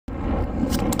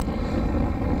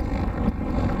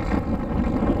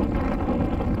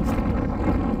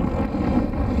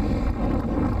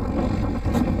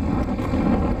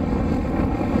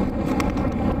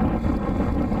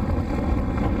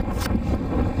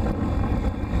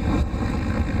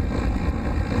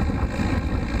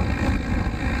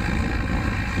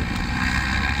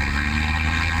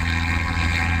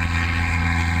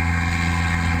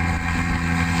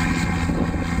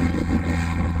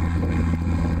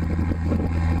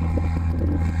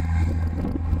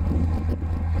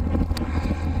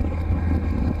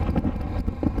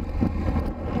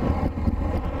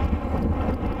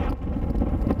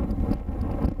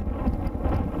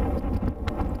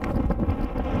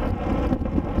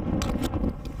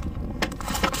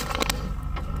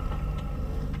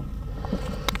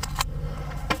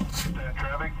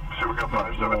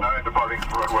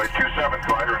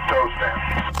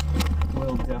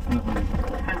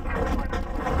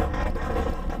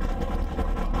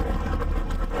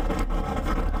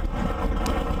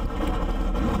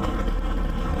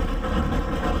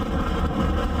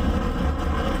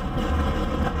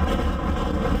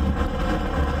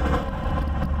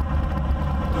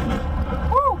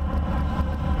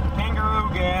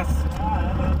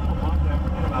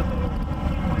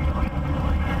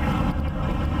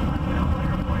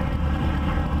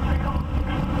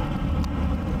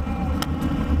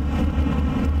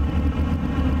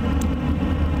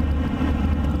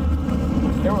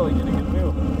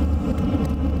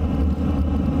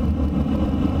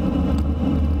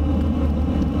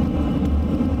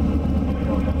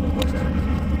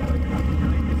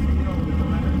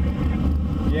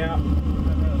Yeah.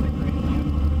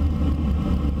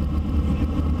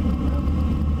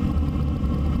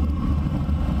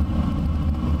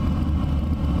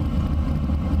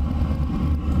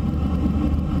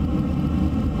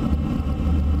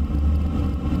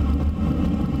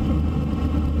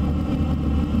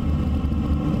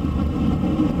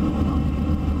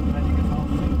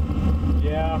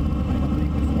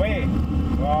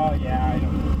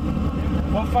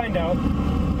 We'll find out.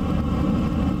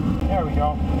 There we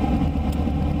go.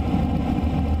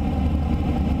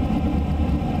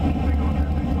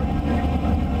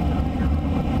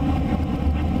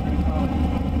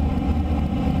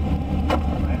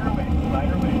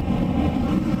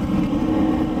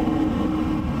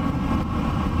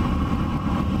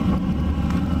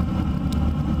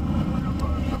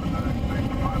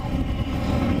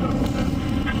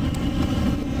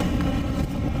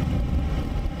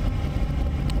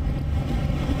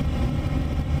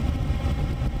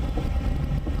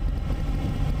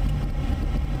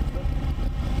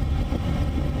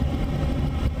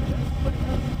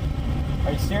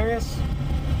 Are you serious?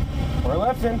 We're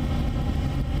lifting.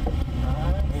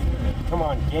 Come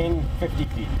on, gain 50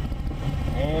 feet.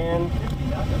 And 50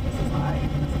 nothing. This is high.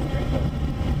 This is great though.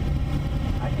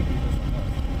 I can do this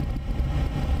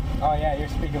one. oh yeah, you're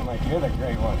speaking like you're the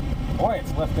great one. Boy,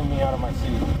 it's lifting me out of my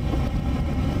seat.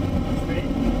 Straight. 2,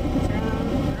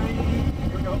 3.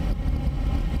 Here we go.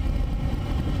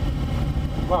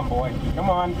 Come on, boy. Come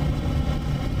on.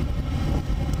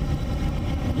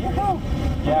 Yoo-hoo!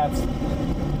 Yeah, it's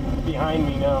behind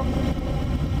me now.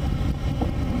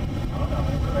 Oh no,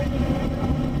 it's right in it.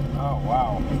 Oh,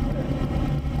 wow.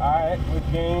 Alright,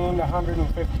 we've gained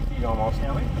 150 feet almost.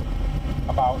 Can we?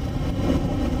 About.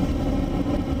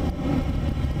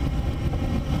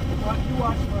 You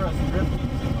watch for us drifting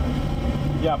too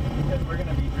much. Yep. Because we're going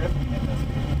to be drifting in this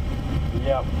video.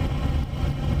 Yep.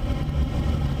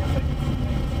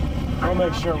 We'll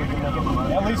make sure we can make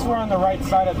it. At least we're on the right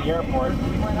side of the airport.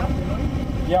 We went up,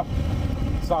 didn't we? Yep.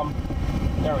 Some.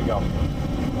 There we go.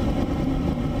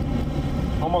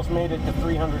 Almost made it to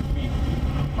 300 feet.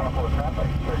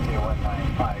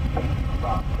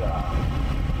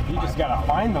 You just gotta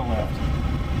find the lift.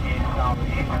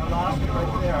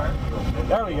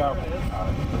 There we go.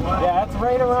 Yeah, it's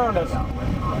right around us.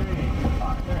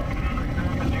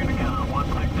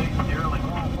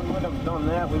 If we would have done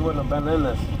that, we wouldn't have been in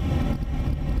this.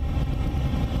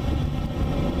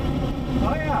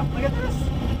 Oh yeah, look at this.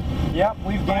 Yep,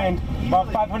 we've gained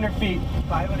about 500 feet.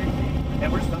 500 feet,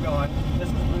 and we're still going. This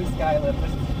is blue sky lift.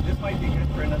 This might be good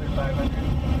for another 500.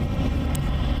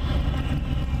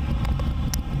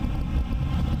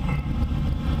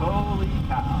 Holy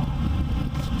cow!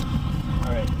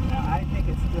 All right, now I think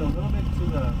it's still a little bit to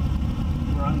the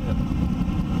we're on the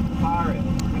far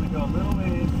end. We're gonna go a little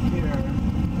ways here.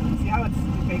 See how it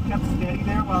kept steady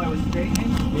there while I was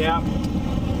straightening? Yeah.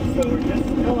 So we're just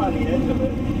still on the edge of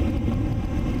it.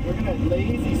 We're gonna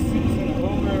lazy Susan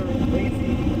over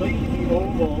lazy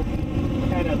oval,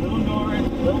 kind of little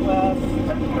north, little west.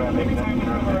 Every time we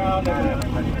come around, I'm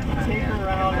gonna take her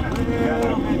around a little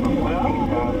bit.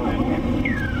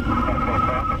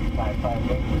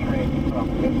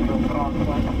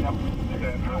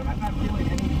 I'm not feeling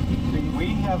any decrease. We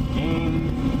have gained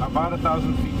about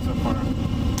 1,000 feet so far.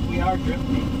 We are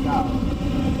drifting south.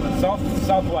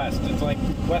 Southwest. It's like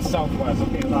west-southwest.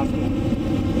 Okay, lost it.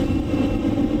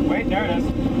 Wait, there it is.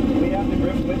 We have to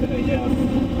drift with it, I guess.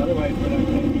 Otherwise, we're not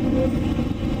going to keep this.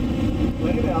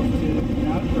 Plenty of altitude,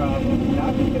 not a problem.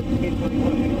 Not the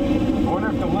ASK-21 anyway. I wonder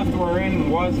if the lift we're in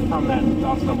was from that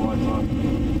dust level I saw.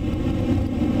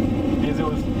 Because it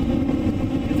was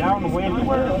downwind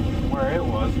where it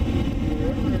was.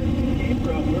 Wherever it came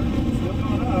from, we're still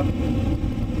going up.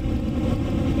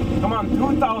 Come on,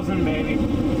 2,000, baby.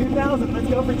 2,000, let's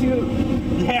go for 2.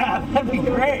 Yeah, that'd be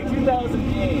great.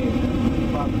 2,000 gain.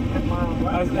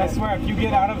 I swear, if you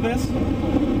get out of this,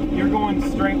 you're going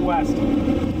straight west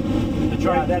to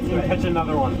try that's and right. catch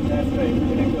another one. That's right.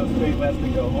 We're going to go straight west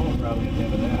and go home probably at the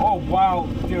end of that. Oh, wow,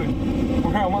 dude.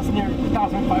 We're almost near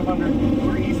 1,500.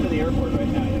 We're east of the airport right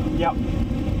now, Yep.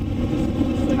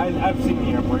 I've seen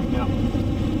the airport, yeah.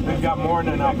 We've got more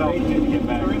than enough altitude to get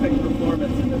back. Terrific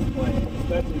performance in this plane,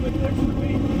 especially with the extra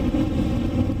weight.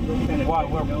 What,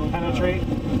 we'll penetrate?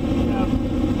 Yeah.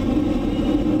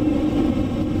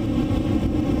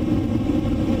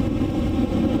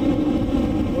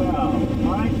 Wow,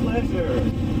 my pleasure.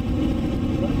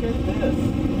 Look at this.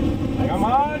 Come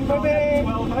on, baby!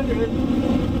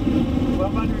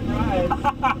 1,200 rides.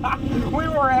 We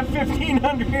were at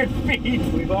 1,500 feet.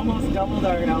 We've almost doubled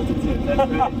our altitude, that's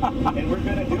right. And we're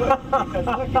going to do it because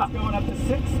look, it's going up to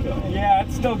 6 still. Yeah,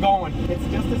 it's still going. It's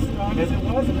just as strong as it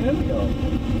was a minute ago.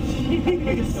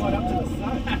 It's going up to the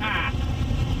sun.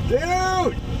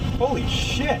 Dude! Holy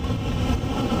shit!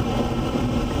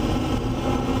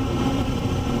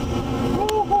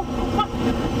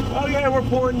 Oh yeah, we're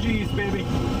pouring G's, baby.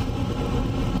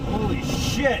 Holy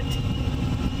shit!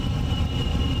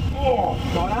 Oh,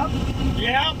 Going up?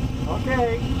 yeah.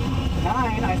 Okay.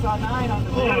 9. I saw 9 on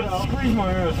the video. Oh, squeeze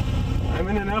my ass. I'm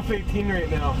in an F-18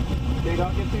 right now. Okay,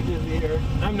 don't get too dizzy here.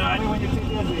 I'm not. Tell me when you're too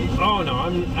dizzy. Oh no,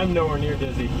 I'm nowhere near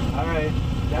dizzy. All right.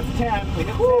 That's 10. We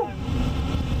hit 10.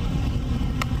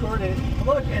 Record it.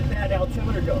 Look at that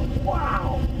altimeter go.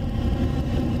 Wow.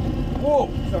 Whoa!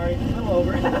 Sorry, a little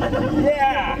over.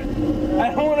 Yeah! I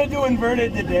don't want to do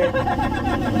inverted today.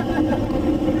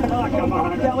 Oh, come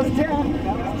on. That was 10.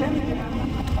 That was 10.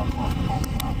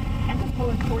 I'm just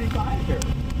pulling 45 here.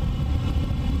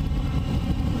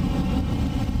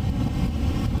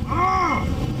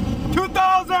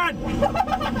 2,000!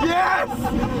 Yes!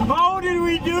 How did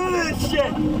we do this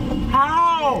shit?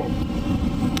 How?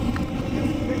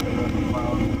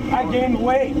 I gained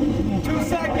weight in 2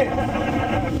 seconds.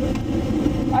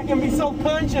 I can be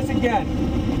self-conscious again.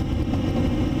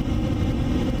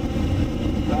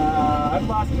 I've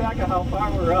lost track of how far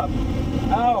we're up.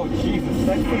 Oh, Jesus.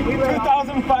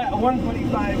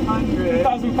 2,500.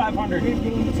 2,500. We've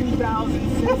gained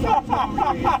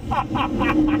 2,600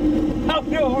 calories. How do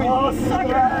we? Oh,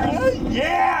 suckers!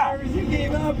 Yeah! Suckers, you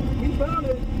gave up. We found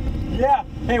it. Yeah.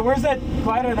 Hey, where's that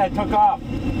glider that took off?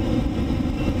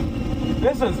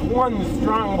 This is one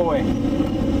strong boy.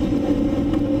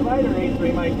 Glider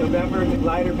A3 Mike November, the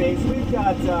glider base. We've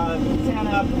got 10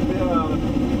 up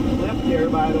lift here,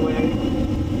 by the way.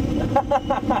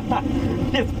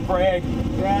 It's brag.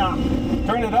 Yeah.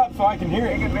 Turn it up so I can hear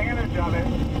Take it. advantage of it.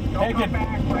 Don't come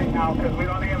back right now because we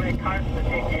don't have any cards to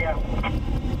GPS.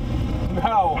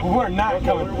 No, we're not Okay,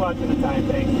 coming. we're watching the time,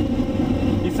 thanks.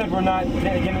 He said we're not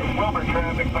taking it. Wilbur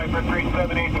traffic, Viper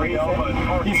 3783 Alpha.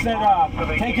 He said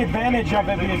take advantage of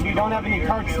it because we don't have any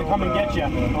carts to come and get you.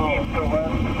 East to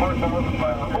west, 4,000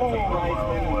 miles.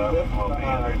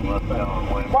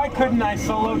 Why couldn't I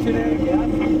solo today? Yeah,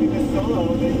 if you do this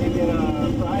solo, then you get a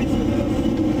prize for this.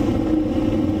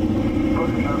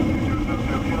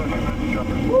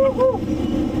 Woohoo!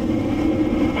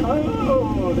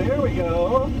 Oh, there we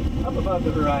go. Up above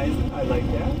the horizon. I like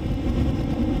that.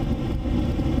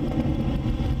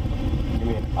 You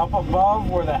mean up above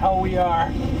where the hell we are?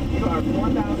 You are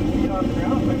 4,000 feet off the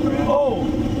ground, my friend. Oh!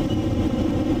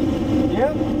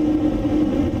 Yep.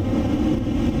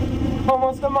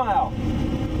 Almost a mile.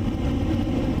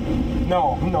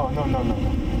 No.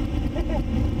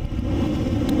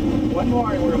 One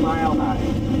more and we're a mile high.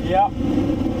 Yep.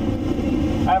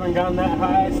 I haven't gone that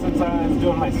high since I was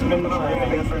doing my spin training. Okay,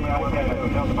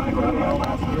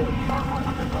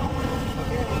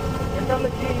 here come the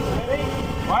G's. Ready?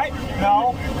 What?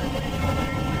 No.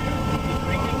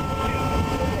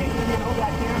 Okay, Jimmy, hold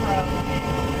that camera.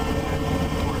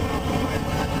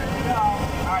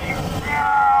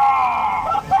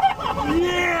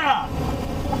 Yeah!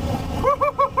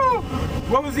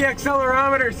 What was the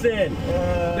accelerometer saying?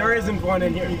 There isn't one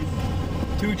in here.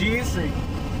 2 G's?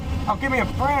 Oh, give me a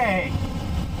break.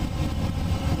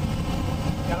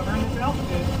 Gotta burn this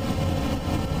altitude.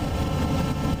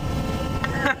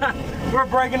 We're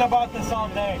bragging about this all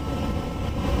day.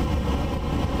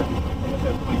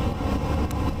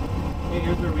 Okay,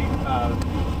 here's where we,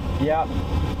 Yep.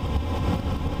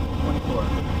 24.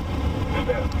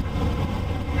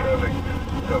 Traffic,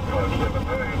 Delta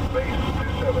 79, base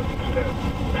 2710.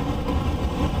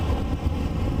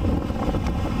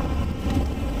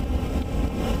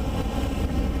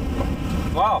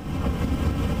 Wow.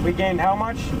 We gained how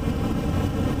much?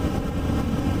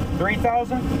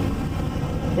 3,000?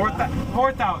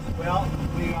 4,000. Well,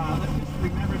 we, let's just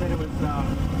remember that it was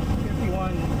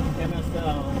 51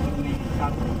 MSL when we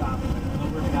got to the top. We'll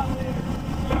work it out later.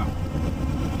 Yeah.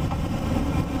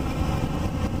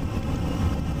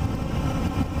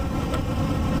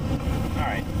 All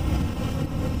right.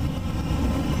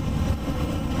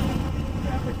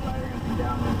 Traffic fire going to be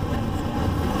down there for that.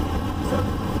 So,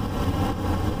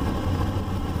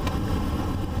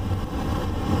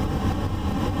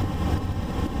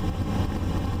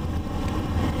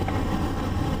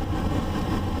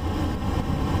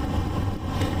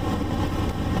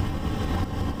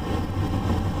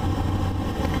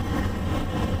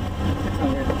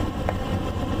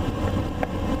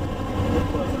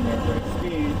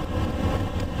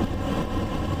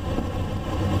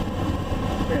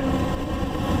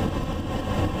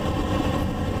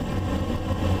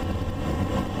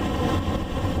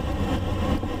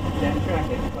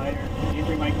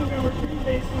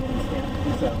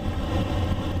 MSL.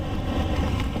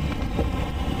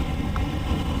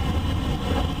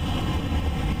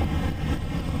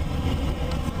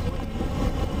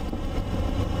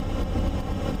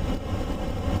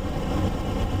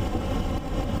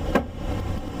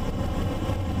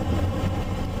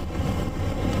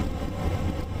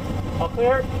 All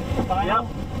clear? Final? Yep.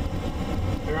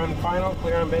 Clear on final,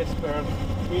 clear on base, clear on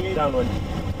Speed. downwind.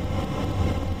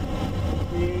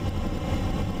 Speed.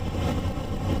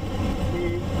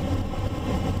 Speed.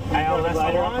 ILS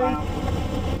Glider on line.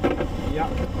 final. Yep.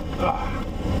 Ugh.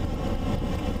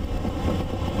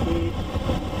 Speed.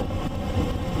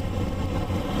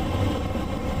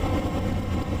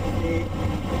 Speed.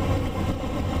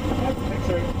 That's the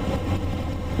picture.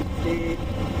 Speed.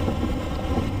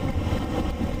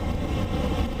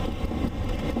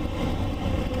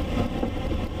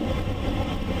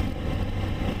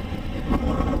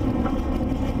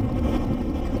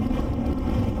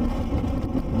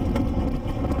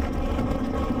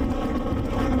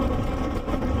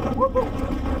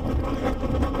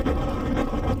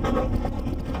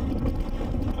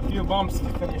 A few bumps to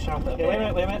finish out that Okay, wait a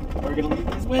minute, wait a minute. We're gonna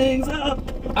leave these wings up.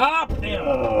 Up! Damn.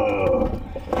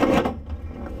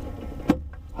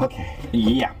 Okay.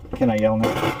 Yeah. Can I yell now?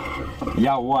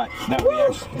 Yeah, what? That we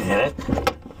actually did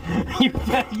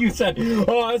it? You said,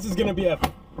 oh, this is gonna be a...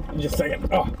 Just a second.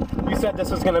 Oh, you said this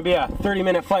was gonna be a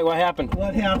 30-minute flight. What happened?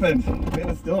 What happened? It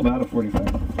was still about a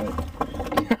 45-minute flight.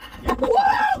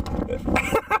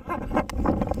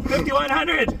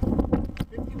 5,100!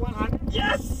 5,100?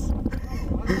 Yes!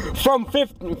 From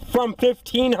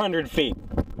 1,500 feet.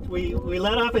 We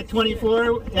let off at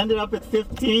 24, ended up at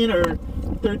 15 or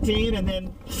 13, and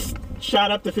then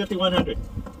shot up to 5,100.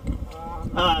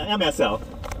 MSL.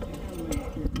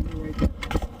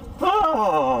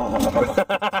 Oh!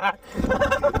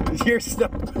 you're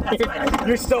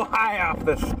still high off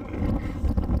this.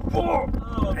 Oh,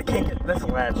 I can't get this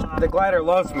latch. The glider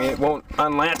loves me. It won't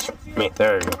unlatch me.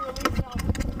 There you go.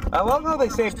 I love how they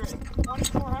say.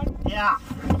 2,400? Yeah.